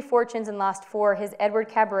made 3 fortunes and lost 4, his Edward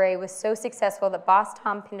Cabaret was so successful that Boss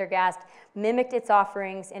Tom Pendergast mimicked its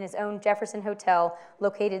offerings in his own Jefferson Hotel,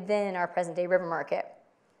 located then in our present-day River Market.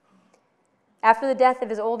 After the death of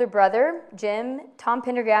his older brother, Jim, Tom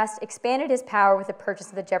Pendergast expanded his power with the purchase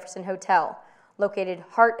of the Jefferson Hotel, located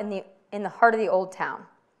in the heart of the Old Town.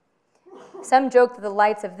 Some joke that the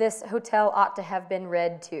lights of this hotel ought to have been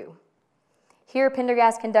red, too. Here,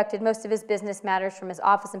 Pendergast conducted most of his business matters from his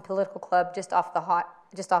office and political club just off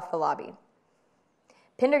the lobby.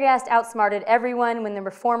 Pendergast outsmarted everyone when the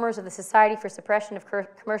reformers of the Society for Suppression of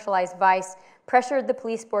Commercialized Vice pressured the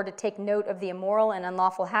police board to take note of the immoral and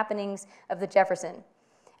unlawful happenings of the Jefferson.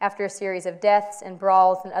 After a series of deaths and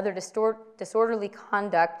brawls and other disorderly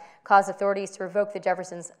conduct caused authorities to revoke the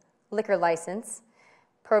Jefferson's liquor license,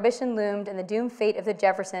 Prohibition loomed, and the doomed fate of the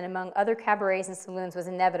Jefferson among other cabarets and saloons was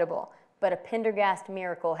inevitable. But a Pendergast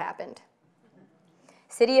miracle happened.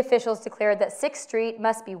 City officials declared that 6th Street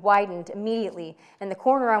must be widened immediately, and the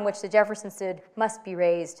corner on which the Jefferson stood must be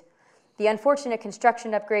raised. The unfortunate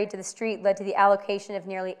construction upgrade to the street led to the allocation of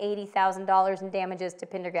nearly $80,000 in damages to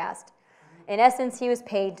Pendergast. In essence, he was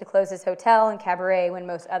paid to close his hotel and cabaret when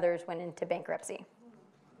most others went into bankruptcy.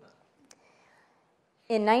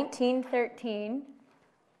 In 1913,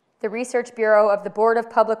 the Research Bureau of the Board of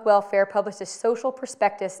Public Welfare published a social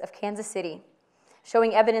prospectus of Kansas City,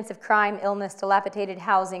 showing evidence of crime, illness, dilapidated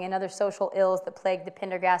housing, and other social ills that plagued the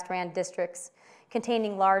Pendergast-ran districts,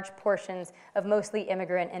 containing large portions of mostly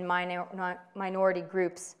immigrant and minority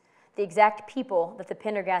groups, the exact people that the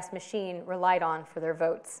Pendergast machine relied on for their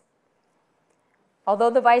votes.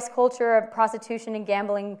 Although the vice culture of prostitution and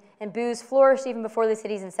gambling and booze flourished even before the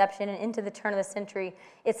city's inception and into the turn of the century,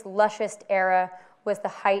 its lushest era was the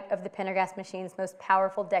height of the Pendergast machine's most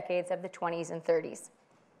powerful decades of the 20s and 30s.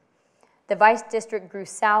 The Vice District grew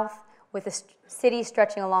south, with the city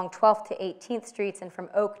stretching along 12th to 18th Streets and from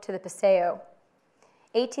Oak to the Paseo.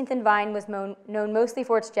 18th and Vine was known mostly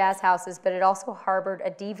for its jazz houses, but it also harbored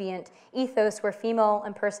a deviant ethos where female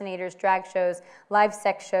impersonators, drag shows, live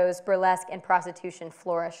sex shows, burlesque, and prostitution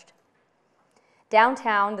flourished.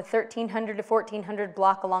 Downtown, the 1300 to 1400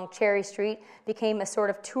 block along Cherry Street became a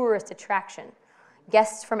sort of tourist attraction.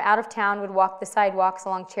 Guests from out of town would walk the sidewalks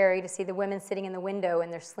along Cherry to see the women sitting in the window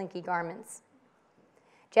in their slinky garments.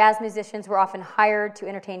 Jazz musicians were often hired to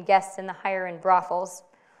entertain guests in the higher-end brothels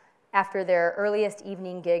after their earliest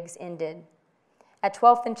evening gigs ended. At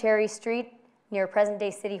 12th and Cherry Street, near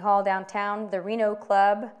present-day City Hall downtown, the Reno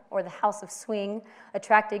Club, or the House of Swing,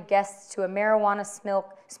 attracted guests to a marijuana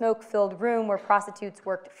smoke-filled room where prostitutes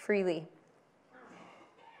worked freely.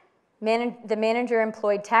 The manager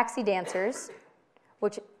employed taxi dancers,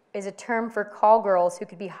 which is a term for call girls who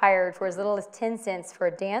could be hired for as little as 10 cents for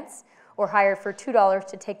a dance or hired for $2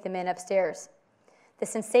 to take the men upstairs. The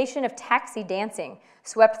sensation of taxi dancing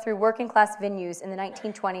swept through working-class venues in the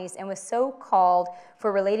 1920s and was so called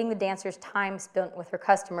for relating the dancer's time spent with her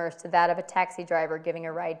customers to that of a taxi driver giving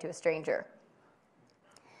a ride to a stranger.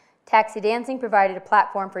 Taxi dancing provided a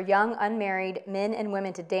platform for young, unmarried men and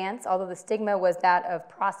women to dance, although the stigma was that of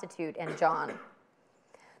prostitute and John.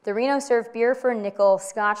 The Reno served beer for a nickel,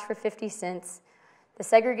 scotch for 50 cents. The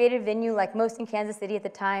segregated venue, like most in Kansas City at the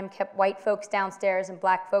time, kept white folks downstairs and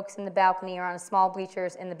black folks in the balcony or on small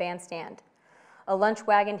bleachers in the bandstand. A lunch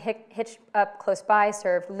wagon hitched up close by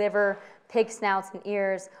served liver, pig snouts and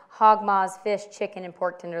ears, hog maws, fish, chicken, and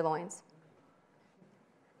pork tenderloins.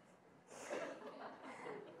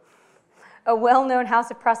 A well-known house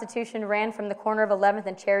of prostitution ran from the corner of 11th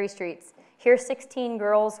and Cherry Streets. Here, 16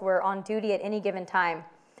 girls were on duty at any given time.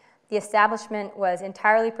 The establishment was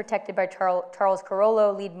entirely protected by Charles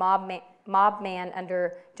Carollo, lead mob man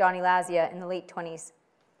under Johnny Lazia in the late 20s.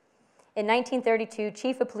 In 1932,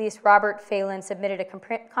 Chief of Police Robert Phelan submitted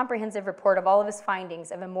a comprehensive report of all of his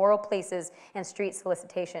findings of immoral places and street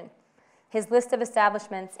solicitation. His list of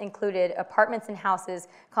establishments included apartments and houses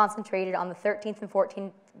concentrated on the 13th and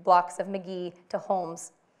 14th blocks of McGee to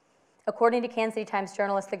Holmes. According to Kansas City Times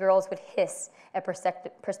journalist, the girls would hiss at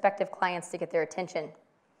prospective clients to get their attention.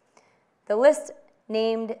 The list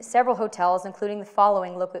named several hotels, including the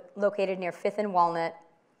following located near 5th and Walnut: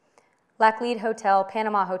 Laclede Hotel,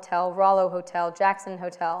 Panama Hotel, Rollo Hotel, Jackson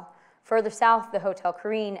Hotel. Further south, the Hotel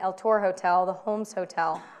Careen, El Tor Hotel, the Holmes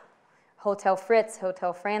Hotel, Hotel Fritz,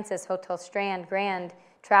 Hotel Francis, Hotel Strand, Grand,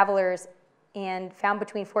 Travelers, and found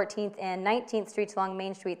between 14th and 19th Streets along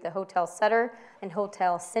Main Street, the Hotel Sutter and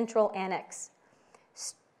Hotel Central Annex.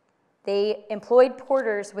 They employed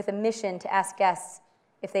porters with a mission to ask guests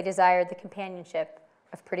if they desired the companionship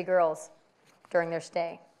of pretty girls during their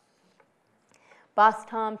stay. Boss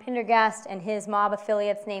Tom Pendergast and his mob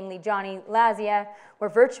affiliates, namely Johnny Lazia, were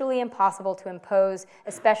virtually impossible to impose,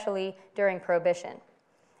 especially during Prohibition.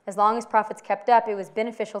 As long as profits kept up, it was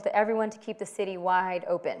beneficial to everyone to keep the city wide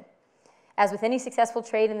open. As with any successful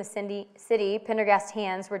trade in the city, Pendergast's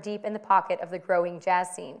hands were deep in the pocket of the growing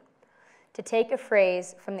jazz scene. To take a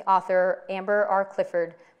phrase from the author Amber R.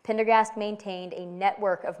 Clifford, Pendergast maintained a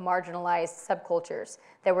network of marginalized subcultures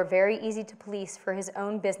that were very easy to police for his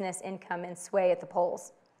own business income and sway at the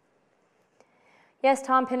polls. Yes,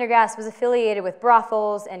 Tom Pendergast was affiliated with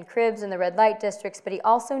brothels and cribs in the red light districts, but he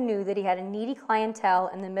also knew that he had a needy clientele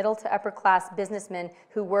in the middle to upper class businessmen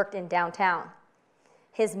who worked in downtown.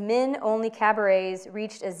 His men-only cabarets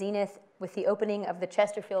reached a zenith with the opening of the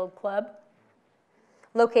Chesterfield Club,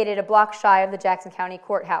 located a block shy of the Jackson County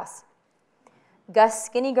Courthouse. Gus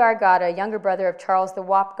Skinny Gargata, younger brother of Charles the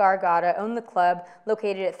Wop Gargata, owned the club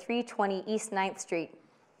located at 320 East 9th Street.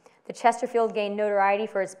 The Chesterfield gained notoriety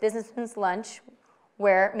for its businessman's lunch,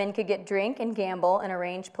 where men could get drink and gamble and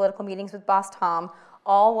arrange political meetings with Boss Tom,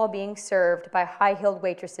 all while being served by high-heeled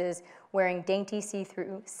waitresses wearing dainty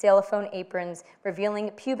see-through cellophane aprons, revealing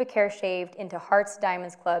pubic hair shaved into hearts,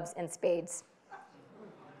 diamonds, clubs, and spades.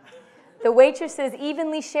 The waitresses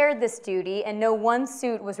evenly shared this duty, and no one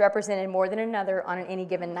suit was represented more than another on any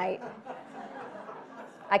given night.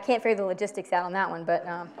 I can't figure the logistics out on that one, but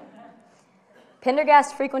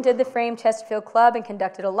Pendergast frequented the famed Chesterfield Club and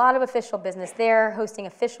conducted a lot of official business there, hosting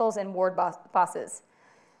officials and ward bosses.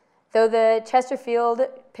 Though the Chesterfield,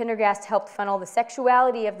 Pendergast helped funnel the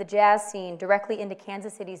sexuality of the jazz scene directly into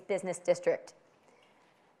Kansas City's business district.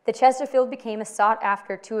 The Chesterfield became a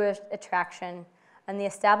sought-after tourist attraction, and the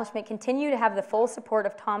establishment continued to have the full support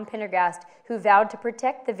of Tom Pendergast, who vowed to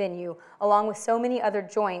protect the venue, along with so many other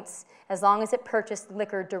joints, as long as it purchased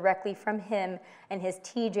liquor directly from him and his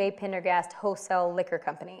T.J. Pendergast Wholesale Liquor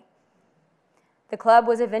Company. The club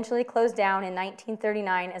was eventually closed down in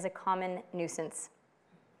 1939 as a common nuisance.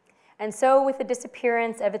 And so, with the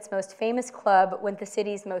disappearance of its most famous club, went the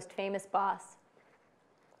city's most famous boss.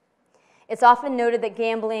 It's often noted that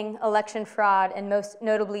gambling, election fraud, and most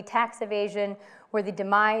notably tax evasion were the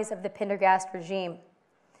demise of the Pendergast regime.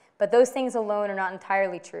 But those things alone are not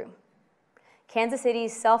entirely true. Kansas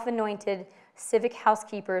City's self-anointed civic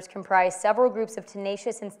housekeepers comprised several groups of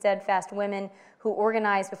tenacious and steadfast women who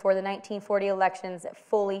organized before the 1940 elections that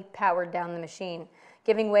fully powered down the machine.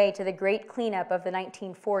 giving way to the great cleanup of the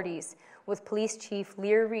 1940s, with Police Chief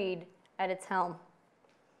Lear Reed at its helm.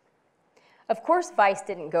 Of course, vice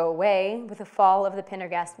didn't go away with the fall of the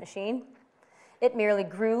Pendergast machine. It merely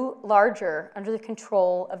grew larger under the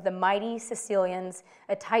control of the mighty Sicilians,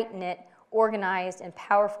 a tight-knit, organized, and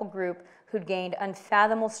powerful group who'd gained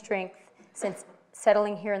unfathomable strength since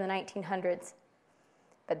settling here in the 1900s.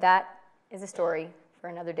 But that is a story for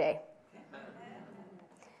another day.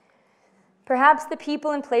 Perhaps the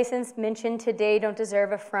people and places mentioned today don't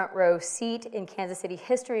deserve a front row seat in Kansas City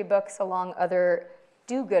history books along other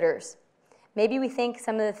do-gooders. Maybe we think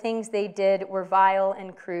some of the things they did were vile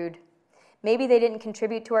and crude. Maybe they didn't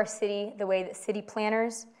contribute to our city the way that city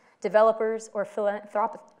planners, developers, or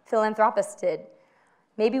philanthropists did.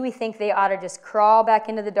 Maybe we think they ought to just crawl back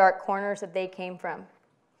into the dark corners that they came from.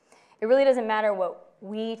 It really doesn't matter what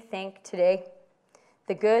we think today.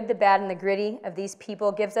 The good, the bad, and the gritty of these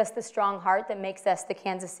people gives us the strong heart that makes us the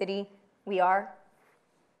Kansas City we are.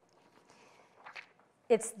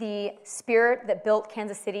 It's the spirit that built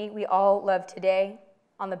Kansas City we all love today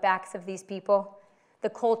on the backs of these people. The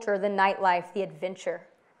culture, the nightlife, the adventure.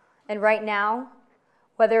 And right now,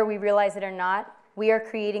 whether we realize it or not, we are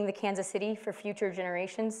creating the Kansas City for future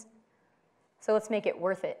generations. So let's make it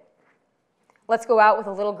worth it. Let's go out with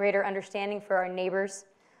a little greater understanding for our neighbors,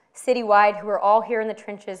 citywide, who are all here in the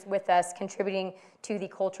trenches with us, contributing to the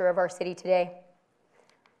culture of our city today.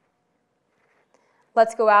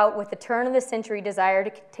 Let's go out with the turn of the century desire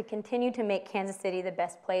to continue to make Kansas City the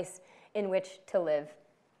best place in which to live.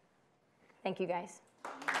 Thank you, guys.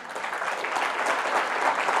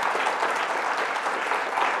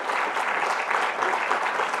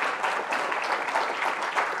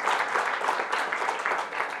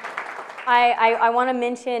 I want to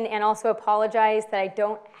mention and also apologize that I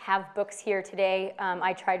don't have books here today.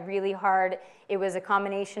 I tried really hard. It was a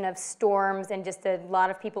combination of storms and just a lot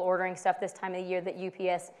of people ordering stuff this time of the year that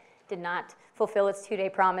UPS did not fulfill its 2-day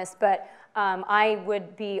promise. But I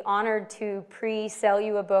would be honored to pre-sell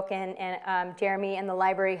you a book, and Jeremy and the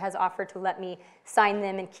library has offered to let me sign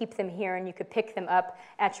them and keep them here, and you could pick them up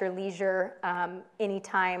at your leisure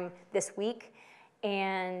anytime this week.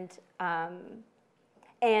 And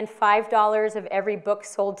 $5 of every book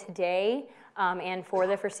sold today and for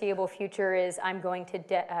the foreseeable future is I'm going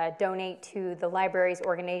to donate to the library's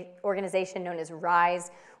organization known as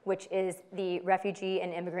RISE, which is the Refugee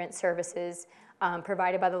and Immigrant Services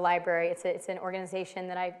provided by the library. It's an organization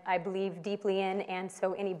that I believe deeply in, and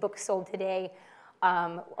so any books sold today,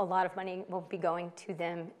 a lot of money will be going to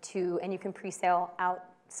them too, and you can pre-sale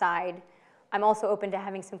outside. I'm also open to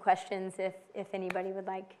having some questions if anybody would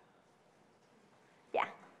like. Yeah.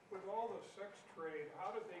 With all the sex trade,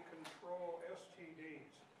 how did they control STDs?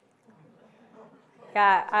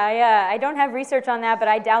 Yeah, I don't have research on that, but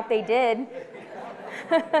I doubt they did.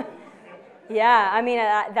 Yeah, I mean,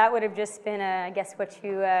 that would have just been, I guess, what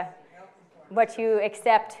you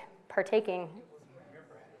accept partaking.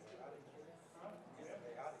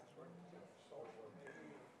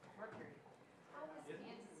 How was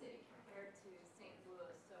Kansas City compared to St.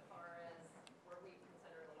 Louis so far as were we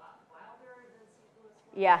considered a lot wilder than St. Louis?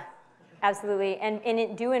 Yeah, absolutely, and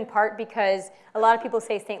it due in part because a lot of people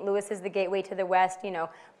say St. Louis is the gateway to the West, you know,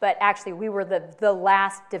 but actually we were the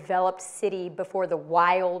last developed city before the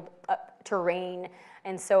wild terrain,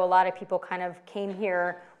 and so a lot of people kind of came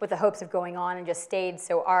here with the hopes of going on and just stayed,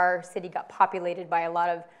 so our city got populated by a lot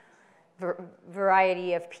of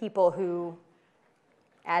variety of people who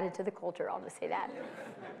added to the culture, I'll just say that.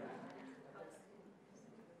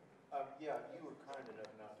 Yeah, you were kind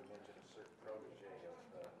enough not to mention a certain protege of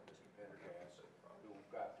Mr. Pendergast who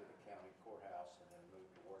got to the county courthouse and then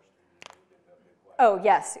moved to Washington and moved into a big way. Oh,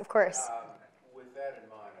 yes, of course. With that in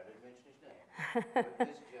mind, I didn't mention his name,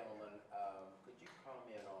 but this gentleman, could you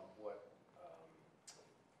comment on what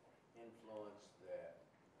influence that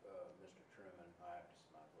Mr. Truman, that's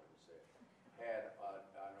not what he said, had on,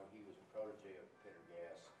 I know he was a protege of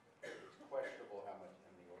Pendergast. It's questionable how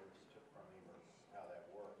many orders he took from him or how that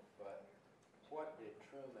worked, but what did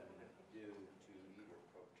Truman do to either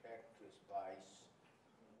protect his vice?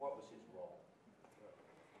 What was his role?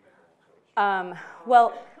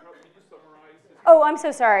 Well, oh, I'm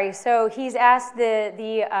so sorry. So he's asked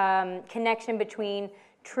the connection between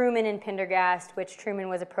Truman and Pendergast, which Truman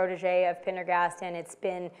was a protege of Pendergast, and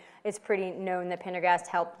it's pretty known that Pendergast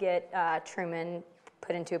helped get Truman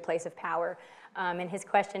put into a place of power. And his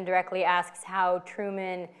question directly asks how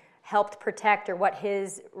Truman helped protect, or what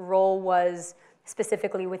his role was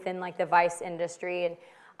specifically within like the vice industry.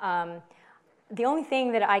 And the only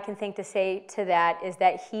thing that I can think to say to that is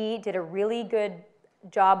that he did a really good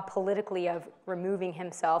job politically of removing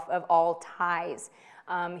himself of all ties.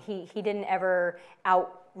 He didn't ever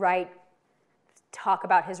outright talk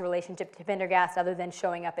about his relationship to Pendergast other than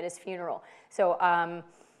showing up at his funeral. So I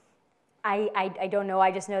don't know,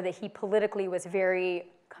 I just know that he politically was very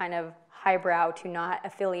kind of highbrow to not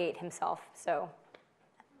affiliate himself, so.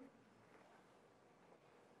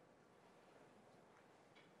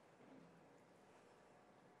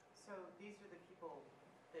 So these are the people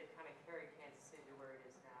that kind of carry Kansas City to where it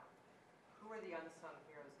is now. Who are the unsung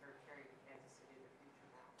heroes that are carrying Kansas City to the future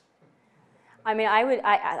now? I mean,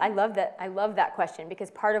 I love that question,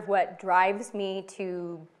 because part of what drives me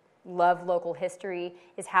to love local history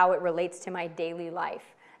is how it relates to my daily life,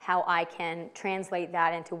 how I can translate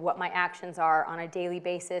that into what my actions are on a daily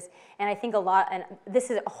basis. And I think a lot, and this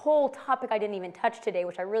is a whole topic I didn't even touch today,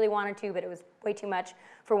 which I really wanted to, but it was way too much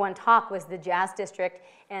for one talk, was the jazz district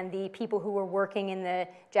and the people who were working in the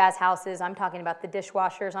jazz houses. I'm talking about the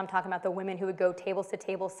dishwashers, I'm talking about the women who would go tables to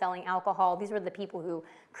tables selling alcohol. These were the people who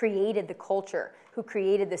created the culture, who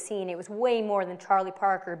created the scene. It was way more than Charlie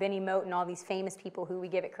Parker, Benny Moten, and all these famous people who we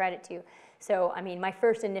give it credit to. So, I mean, my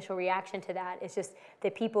first initial reaction to that is just the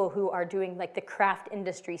people who are doing like the craft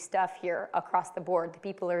industry stuff here across the board, the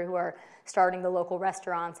people who are starting the local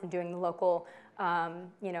restaurants and doing the local,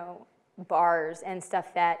 you know, bars and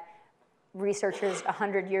stuff that researchers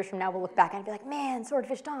 100 years from now will look back and be like, man,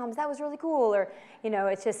 Swordfish Tom's, that was really cool. Or, you know,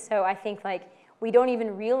 it's just so, I think like we don't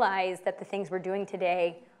even realize that the things we're doing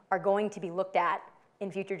today are going to be looked at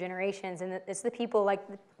in future generations. And it's the people like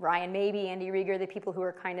Ryan Mabey, Andy Rieger, the people who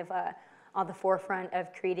are kind of on the forefront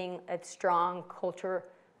of creating a strong culture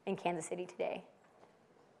in Kansas City today.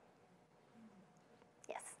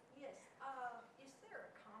 Yes? Yes. Is there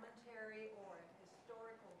a commentary or a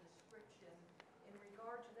historical description in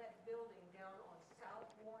regard to that building down on South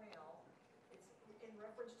Warnell? It's in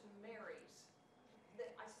reference to Mary's.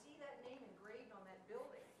 I see that name engraved on that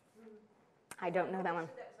building. I don't know that one.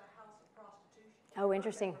 That was a house of prostitution. Oh,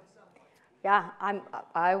 interesting. Yeah,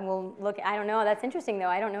 I will look. I don't know. That's interesting, though.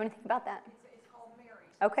 I don't know anything about that. It's called Mary's.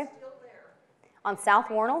 Okay. It's still there. On South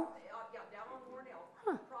Warnell? Yeah, down on Warnell.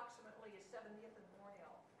 Huh. Approximately is 70th and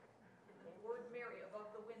Warnell. The word Mary above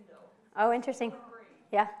the window. Oh, interesting.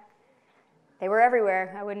 Yeah. They were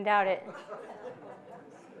everywhere. I wouldn't doubt it.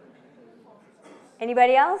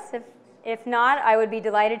 Anybody else? If not, I would be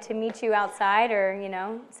delighted to meet you outside or, you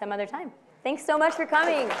know, some other time. Thanks so much for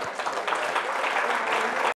coming.